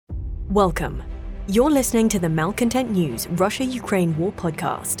Welcome. You're listening to the Malcontent News Russia-Ukraine War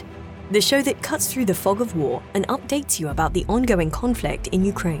podcast, the show that cuts through the fog of war and updates you about the ongoing conflict in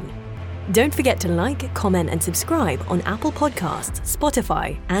Ukraine. Don't forget to like, comment, and subscribe on Apple Podcasts,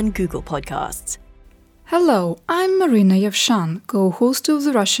 Spotify, and Google Podcasts. Hello, I'm Marina Yevshan, co-host of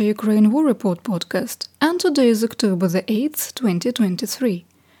the Russia-Ukraine War Report podcast, and today is October the 8th, 2023.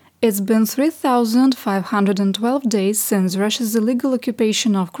 It's been 3,512 days since Russia's illegal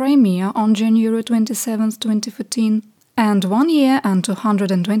occupation of Crimea on January 27, 2014, and 1 year and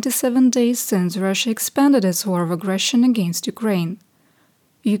 227 days since Russia expanded its war of aggression against Ukraine.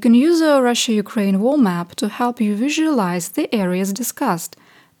 You can use our Russia-Ukraine war map to help you visualize the areas discussed,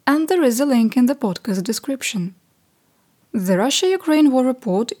 and there is a link in the podcast description. The Russia-Ukraine War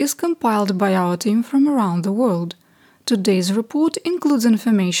Report is compiled by our team from around the world. Today's report includes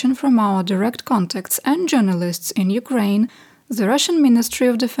information from our direct contacts and journalists in Ukraine, the Russian Ministry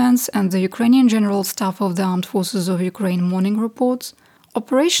of Defense and the Ukrainian General Staff of the Armed Forces of Ukraine morning reports,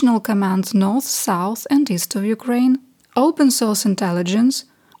 operational commands north, south and east of Ukraine, open source intelligence,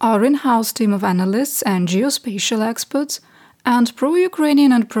 our in-house team of analysts and geospatial experts, and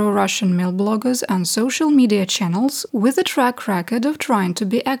pro-Ukrainian and pro-Russian mail bloggers and social media channels with a track record of trying to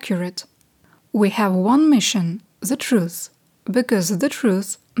be accurate. We have one mission: the truth, because the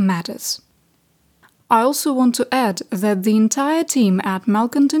truth matters. I also want to add that the entire team at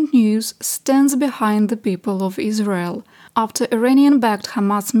Malcontent News stands behind the people of Israel after Iranian-backed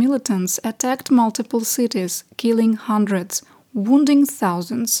Hamas militants attacked multiple cities, killing hundreds, wounding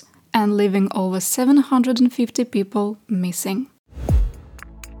thousands, and leaving over 750 people missing.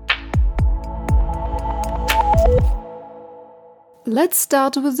 Let's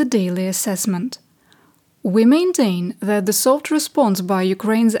start with the daily assessment. We maintain that the soft response by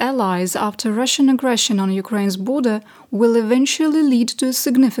Ukraine's allies after Russian aggression on Ukraine's border will eventually lead to a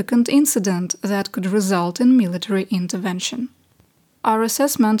significant incident that could result in military intervention. Our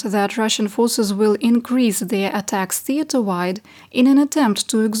assessment that Russian forces will increase their attacks theater-wide in an attempt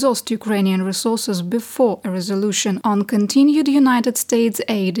to exhaust Ukrainian resources before a resolution on continued United States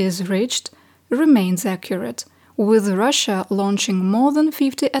aid is reached remains accurate, with Russia launching more than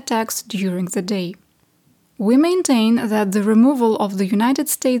 50 attacks during the day. We maintain that the removal of the United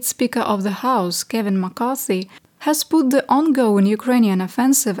States Speaker of the House, Kevin McCarthy, has put the ongoing Ukrainian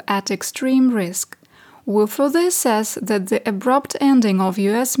offensive at extreme risk. We further assess that the abrupt ending of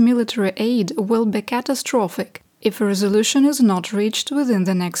US military aid will be catastrophic if a resolution is not reached within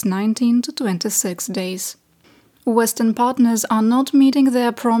the next 19 to 26 days. Western partners are not meeting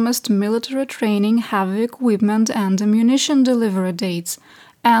their promised military training, heavy equipment and ammunition delivery dates,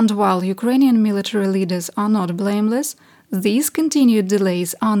 and while Ukrainian military leaders are not blameless, these continued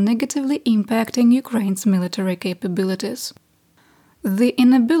delays are negatively impacting Ukraine's military capabilities. The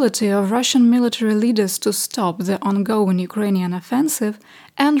inability of Russian military leaders to stop the ongoing Ukrainian offensive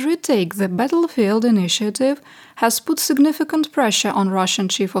and retake the battlefield initiative has put significant pressure on Russian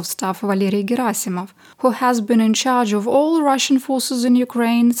Chief of Staff Valery Gerasimov, who has been in charge of all Russian forces in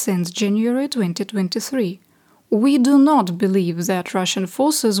Ukraine since January 2023. We do not believe that Russian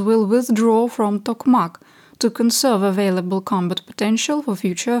forces will withdraw from Tokmak to conserve available combat potential for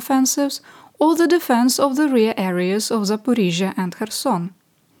future offensives or the defense of the rear areas of Zaporizhia and Kherson.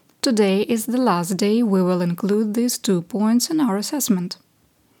 Today is the last day we will include these 2 points in our assessment.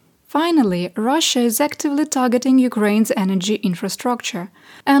 Finally, Russia is actively targeting Ukraine's energy infrastructure,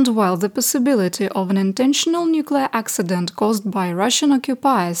 and while the possibility of an intentional nuclear accident caused by Russian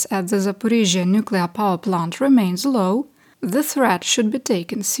occupiers at the Zaporizhia nuclear power plant remains low, the threat should be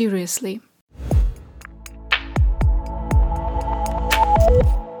taken seriously.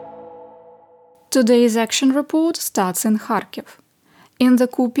 Today's action report starts in Kharkiv. In the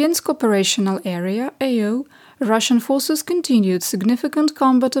Kupiansk operational area, AO, Russian forces continued significant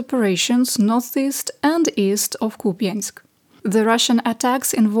combat operations northeast and east of Kupiansk. The Russian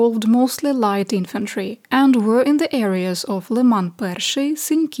attacks involved mostly light infantry and were in the areas of Liman Pershий,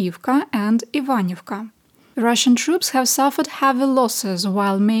 Sinkivka and Ivanivka. Russian troops have suffered heavy losses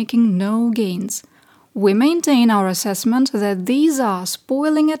while making no gains. We maintain our assessment that these are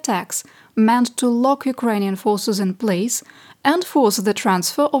spoiling attacks meant to lock Ukrainian forces in place and force the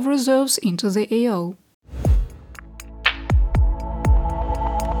transfer of reserves into the AO.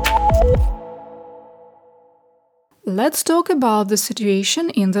 Let's talk about the situation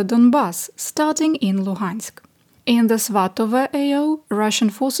in the Donbas, starting in Luhansk. In the Svatove AO, Russian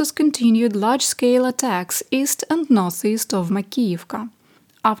forces continued large-scale attacks east and northeast of Makiivka.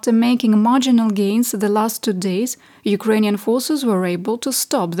 After making marginal gains the last 2 days, Ukrainian forces were able to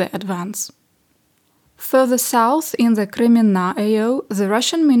stop the advance. Further south in the Kreminna AO, the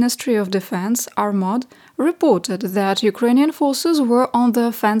Russian Ministry of Defense, Armod, reported that Ukrainian forces were on the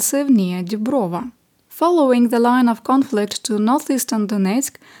offensive near Dubrova. Following the line of conflict to northeastern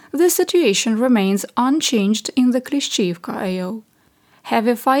Donetsk, the situation remains unchanged in the Klishchiivka AO.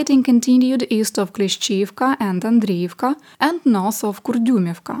 Heavy fighting continued east of Klishchiivka and Andriivka and north of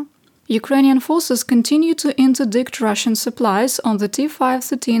Kurdyumivka. Ukrainian forces continue to interdict Russian supplies on the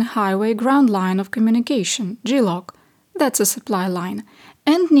T-513 highway ground line of communication, GLOC, that's a supply line,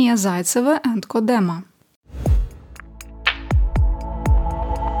 and near Zaitsevo and Kodema.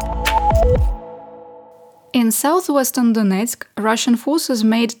 In southwestern Donetsk, Russian forces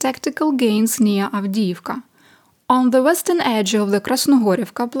made tactical gains near Avdiivka. On the western edge of the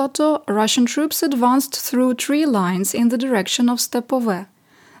Krasnohorivka plateau, Russian troops advanced through tree lines in the direction of Stepove.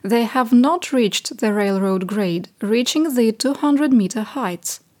 They have not reached the railroad grade, reaching the 200-meter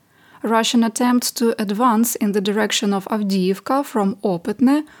heights. Russian attempts to advance in the direction of Avdiivka from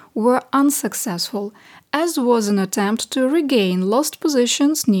Opytne were unsuccessful, as was an attempt to regain lost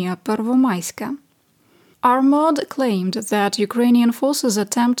positions near Pervomaiska. Armod claimed that Ukrainian forces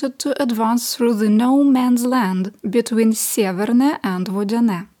attempted to advance through the no-man's land between Severne and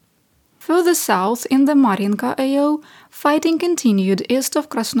Vodyane. Further south in the Mariinka AO, fighting continued east of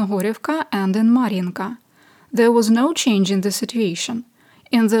Krasnohorivka and in Mariinka. There was no change in the situation.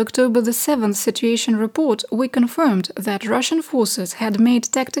 In the October 7th situation report, we confirmed that Russian forces had made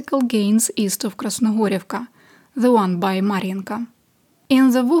tactical gains east of Krasnohorivka, the one by Mariinka.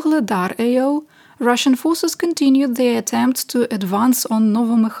 In the Vuhledar AO, Russian forces continued their attempts to advance on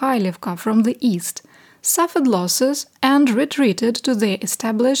Novomykhailivka from the east, suffered losses, and retreated to their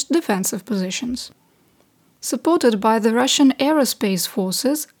established defensive positions. Supported by the Russian Aerospace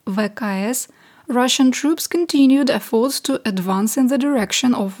Forces, VKS, Russian troops continued efforts to advance in the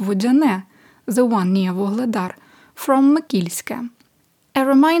direction of Vodyane, the one near Vuhledar, from Makilske. A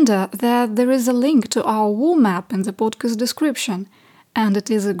reminder that there is a link to our war map in the podcast description, and it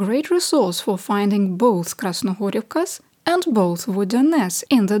is a great resource for finding both Krasnohorivkas and both Vodyanes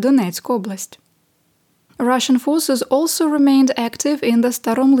in the Donetsk Oblast. Russian forces also remained active in the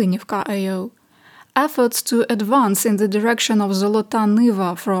Staromlynivka AO. Efforts to advance in the direction of Zolota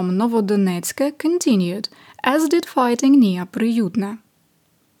Niva from Novodonetsk continued, as did fighting near Priyutne.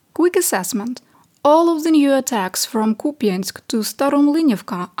 Quick assessment. All of the new attacks from Kupiansk to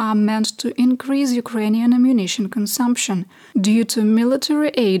Staromlynivka are meant to increase Ukrainian ammunition consumption due to military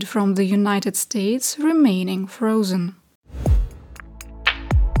aid from the United States remaining frozen.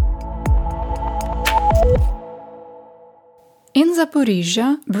 In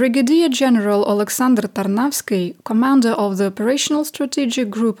Zaporizhzhia, Brigadier General Alexander Tarnavsky, commander of the Operational Strategic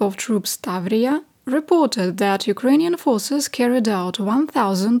Group of Troops Tavria, reported that Ukrainian forces carried out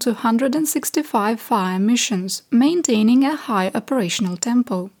 1,265 fire missions, maintaining a high operational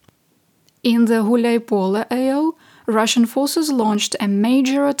tempo. In the Guliai-Pole AO, Russian forces launched a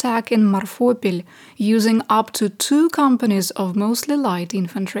major attack in Marfopil, using up to 2 companies of mostly light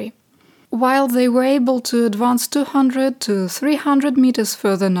infantry. While they were able to advance 200 to 300 meters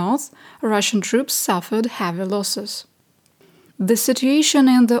further north, Russian troops suffered heavy losses. The situation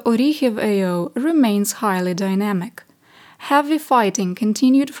in the Orikhiv AO remains highly dynamic. Heavy fighting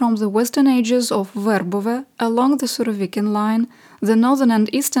continued from the western edges of Verbove along the Surovikin line, the northern and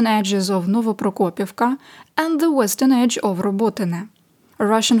eastern edges of Novoprokopivka, and the western edge of Robotyne.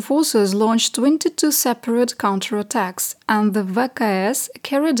 Russian forces launched 22 separate counterattacks, and the VKS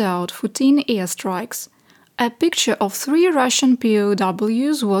carried out 14 airstrikes. A picture of 3 Russian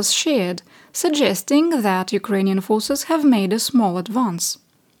POWs was shared, suggesting that Ukrainian forces have made a small advance.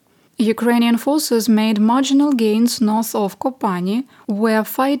 Ukrainian forces made marginal gains north of Kopani, where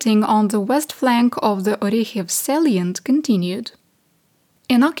fighting on the west flank of the Orikhiv salient continued.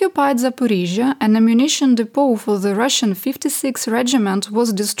 In occupied Zaporizhzhia, an ammunition depot for the Russian 56th Regiment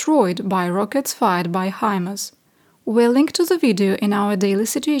was destroyed by rockets fired by HIMARS. We'll link to the video in our daily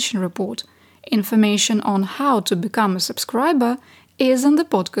situation report. Information on how to become a subscriber is in the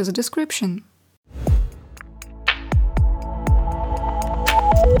podcast description.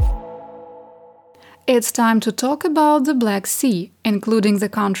 It's time to talk about the Black Sea, including the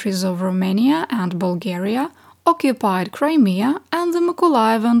countries of Romania and Bulgaria, occupied Crimea, and the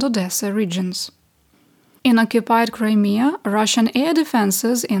Mykolaiv and Odessa regions. In occupied Crimea, Russian air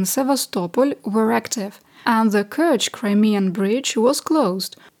defenses in Sevastopol were active, and the Kerch Crimean Bridge was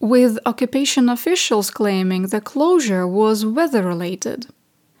closed, with occupation officials claiming the closure was weather-related.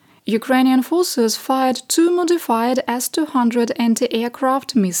 Ukrainian forces fired 2 modified S-200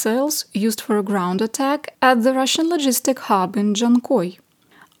 anti-aircraft missiles used for a ground attack at the Russian logistic hub in Jankoy.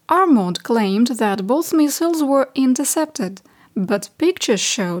 Armod claimed that both missiles were intercepted, but pictures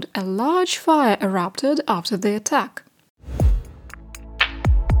showed a large fire erupted after the attack.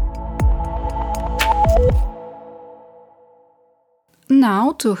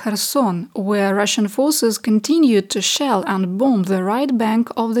 Now to Kherson, where Russian forces continued to shell and bomb the right bank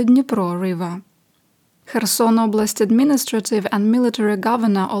of the Dnipro River. Kherson Oblast Administrative and Military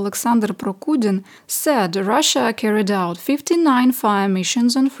Governor Oleksandr Prokudin said Russia carried out 59 fire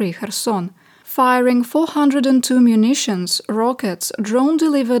missions on Free Kherson, firing 402 munitions, rockets,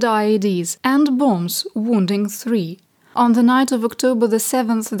 drone-delivered IEDs and bombs, wounding 3. On the night of October the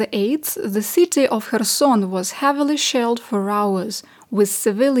 7th to the 8th, the city of Kherson was heavily shelled for hours, with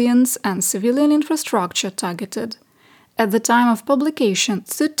civilians and civilian infrastructure targeted. At the time of publication,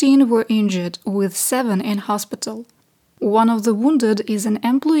 13 were injured, with 7 in hospital. One of the wounded is an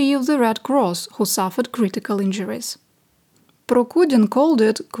employee of the Red Cross who suffered critical injuries. Prokudin called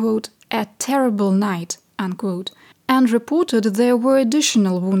it, quote, "a terrible night," unquote, and reported there were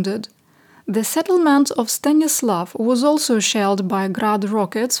additional wounded. The settlement of Stanislav was also shelled by Grad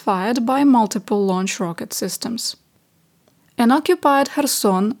rockets fired by multiple launch rocket systems. In occupied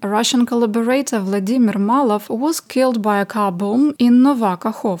Kherson, Russian collaborator Vladimir Malov was killed by a car bomb in Nova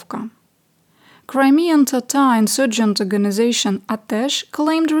Kakhovka. Crimean Tatar insurgent organization Atesh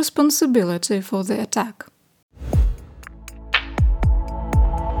claimed responsibility for the attack.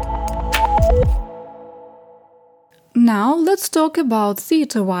 Now let's talk about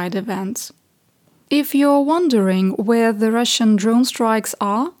theater-wide events. If you're wondering where the Russian drone strikes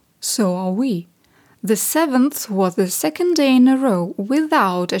are, so are we. The 7th was the second day in a row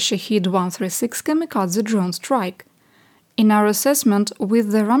without a Shahed 136 kamikaze drone strike. In our assessment,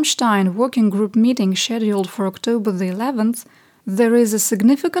 with the Rammstein working group meeting scheduled for October the 11th, there is a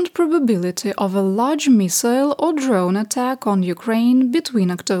significant probability of a large missile or drone attack on Ukraine between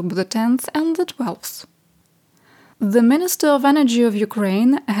October the 10th and the 12th. The Minister of Energy of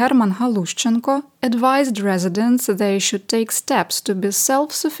Ukraine, Herman Galushchenko, advised residents they should take steps to be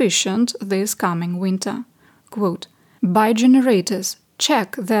self-sufficient this coming winter. Quote, "Buy generators,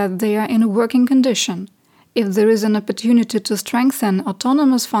 check that they are in working condition. If there is an opportunity to strengthen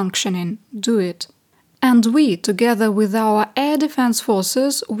autonomous functioning, do it. And we, together with our air defense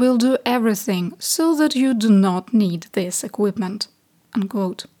forces, will do everything so that you do not need this equipment."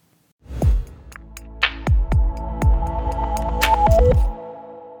 Unquote.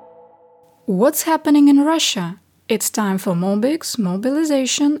 What's happening in Russia? It's time for Mobix,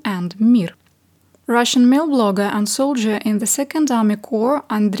 mobilization, and Mir. Russian mail blogger and soldier in the 2nd Army Corps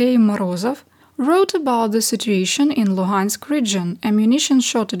Andrei Morozov wrote about the situation in Luhansk region, ammunition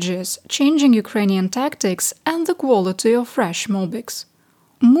shortages, changing Ukrainian tactics, and the quality of fresh Mobix.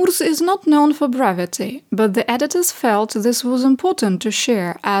 Murs is not known for brevity, but the editors felt this was important to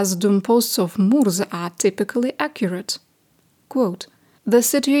share as doom posts of Murs are typically accurate. Quote, "The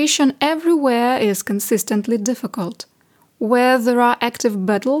situation everywhere is consistently difficult. Where there are active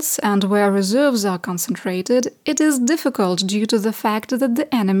battles and where reserves are concentrated, it is difficult due to the fact that the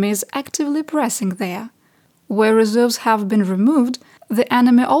enemy is actively pressing there. Where reserves have been removed, the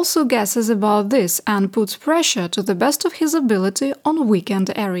enemy also guesses about this and puts pressure to the best of his ability on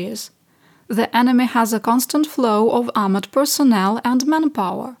weakened areas. The enemy has a constant flow of armored personnel and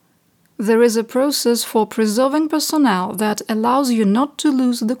manpower. There is a process for preserving personnel that allows you not to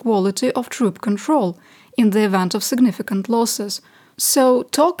lose the quality of troop control in the event of significant losses. So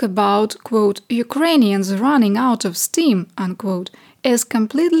talk about, quote, Ukrainians running out of steam, unquote, is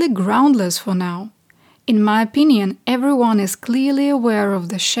completely groundless for now. In my opinion, everyone is clearly aware of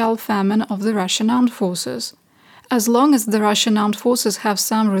the shell famine of the Russian armed forces. As long as the Russian armed forces have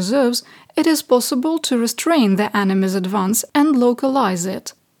some reserves, it is possible to restrain the enemy's advance and localize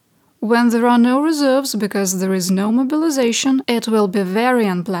it. When there are no reserves because there is no mobilization, it will be very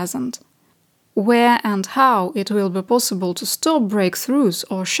unpleasant. Where and how it will be possible to stop breakthroughs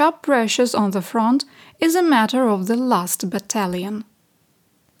or sharp pressures on the front is a matter of the last battalion.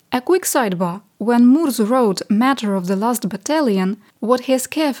 A quick sidebar. When Murs wrote "Matter of the Last Battalion", what he is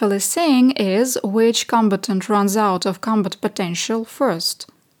carefully saying is which combatant runs out of combat potential first.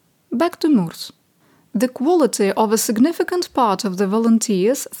 Back to Murs. The quality of a significant part of the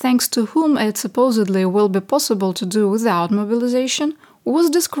volunteers, thanks to whom it supposedly will be possible to do without mobilization, was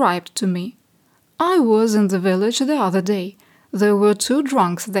described to me. I was in the village the other day. There were 2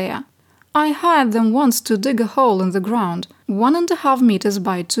 drunks there. I hired them once to dig a hole in the ground, 1.5 meters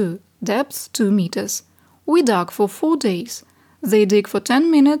by 2, depth 2 meters. We dug for 4 days. They dig for 10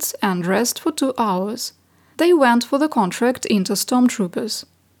 minutes and rest for 2 hours. They went for the contract into stormtroopers.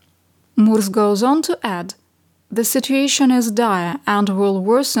 Murs goes on to add, The situation is dire and will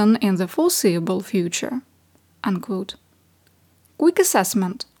worsen in the foreseeable future." Unquote. Quick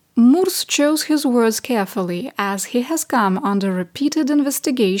assessment. Murs chose his words carefully, as he has come under repeated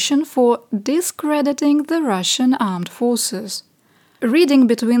investigation for discrediting the Russian armed forces. Reading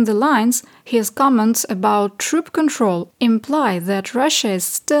between the lines, his comments about troop control imply that Russia is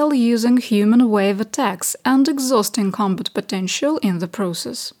still using human wave attacks and exhausting combat potential in the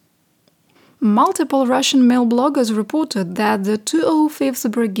process. Multiple Russian male bloggers reported that the 205th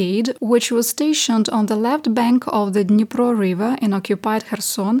Brigade, which was stationed on the left bank of the Dnipro River in occupied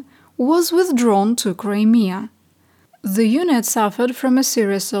Kherson, was withdrawn to Crimea. The unit suffered from a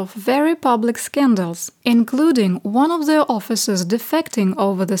series of very public scandals, including one of their officers defecting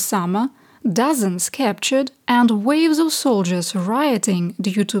over the summer, dozens captured, and waves of soldiers rioting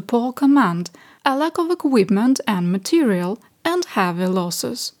due to poor command, a lack of equipment and material, and heavy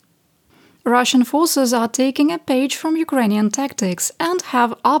losses. Russian forces are taking a page from Ukrainian tactics and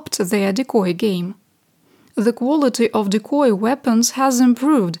have upped their decoy game. The quality of decoy weapons has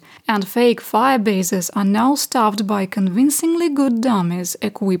improved, and fake fire bases are now staffed by convincingly good dummies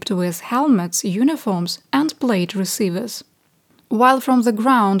equipped with helmets, uniforms, and plate receivers. While from the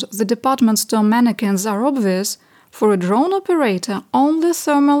ground the department store mannequins are obvious, for a drone operator only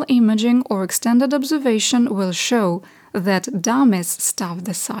thermal imaging or extended observation will show that dummies stuff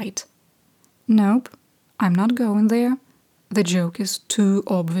the site. Nope, I'm not going there. The joke is too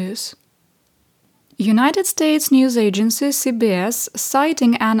obvious. United States news agency CBS,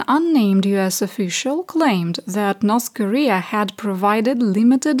 citing an unnamed US official, claimed that North Korea had provided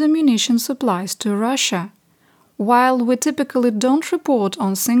limited ammunition supplies to Russia. While we typically don't report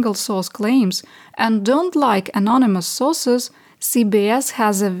on single-source claims and don't like anonymous sources, CBS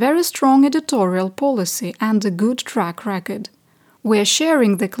has a very strong editorial policy and a good track record. We're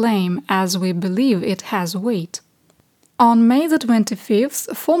sharing the claim as we believe it has weight. On May the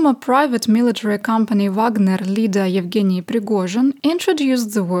 25th, former private military company Wagner leader Yevgeny Prigozhin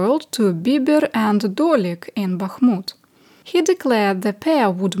introduced the world to Biber and Dolik in Bakhmut. He declared the pair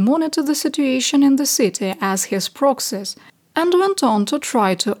would monitor the situation in the city as his proxies and went on to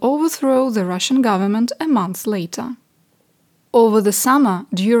try to overthrow the Russian government a month later. Over the summer,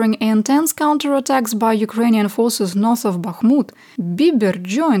 during intense counterattacks by Ukrainian forces north of Bakhmut, Biber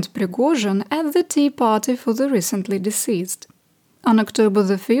joined Prigozhin at the tea party for the recently deceased. On October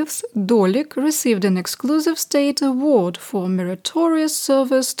the 5th, Dolik received an exclusive state award for meritorious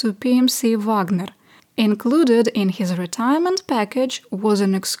service to PMC Wagner. Included in his retirement package was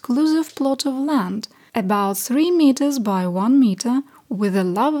an exclusive plot of land, about 3 meters by 1 meter, with a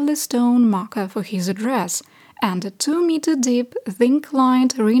lovely stone marker for his address, and a 2-meter-deep,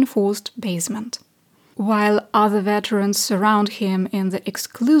 zinc-lined reinforced basement. While other veterans surround him in the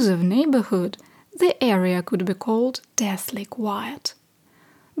exclusive neighborhood, the area could be called deathly quiet.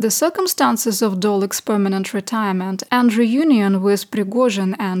 The circumstances of Dolik's permanent retirement and reunion with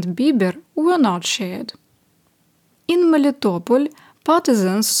Prigozhin and Biber were not shared. In Melitopol,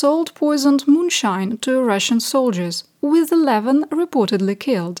 partisans sold poisoned moonshine to Russian soldiers, with 11 reportedly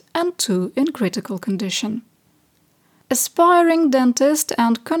killed and 2 in critical condition. Aspiring dentist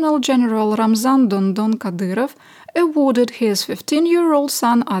and Colonel General Ramzan Dondon Kadyrov awarded his 15-year-old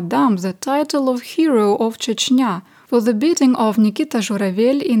son Adam the title of Hero of Chechnya for the beating of Nikita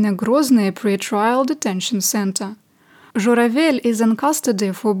Zhuravel in a Grozny pre-trial detention center. Zhuravel is in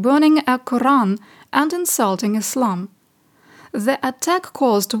custody for burning a Quran and insulting Islam. The attack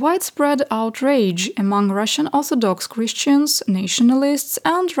caused widespread outrage among Russian Orthodox Christians, nationalists,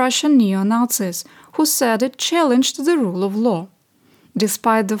 and Russian neo-Nazis, who said it challenged the rule of law.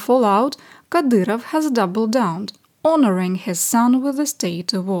 Despite the fallout, Kadyrov has doubled down, honoring his son with a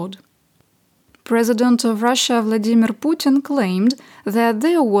state award. President of Russia Vladimir Putin claimed that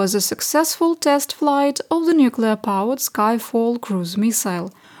there was a successful test flight of the nuclear-powered Skyfall cruise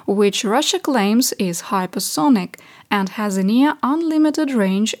missile, which Russia claims is hypersonic and has a near unlimited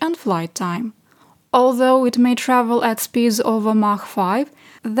range and flight time. Although it may travel at speeds over Mach 5,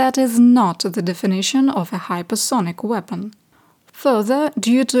 that is not the definition of a hypersonic weapon. Further,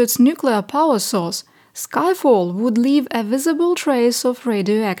 due to its nuclear power source, Skyfall would leave a visible trace of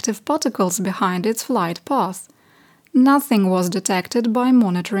radioactive particles behind its flight path. Nothing was detected by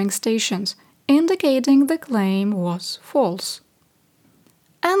monitoring stations, indicating the claim was false.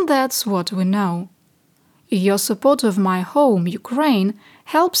 And that's what we know. Your support of my home, Ukraine,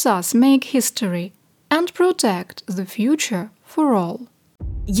 helps us make history and protect the future for all.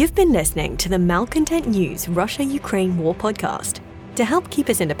 You've been listening to the Malcontent News Russia-Ukraine War podcast. To help keep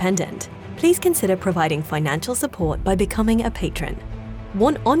us independent, please consider providing financial support by becoming a patron.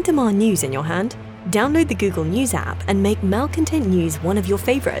 Want on-demand news in your hand? Download the Google News app and make Malcontent News one of your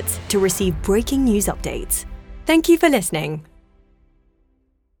favorites to receive breaking news updates. Thank you for listening.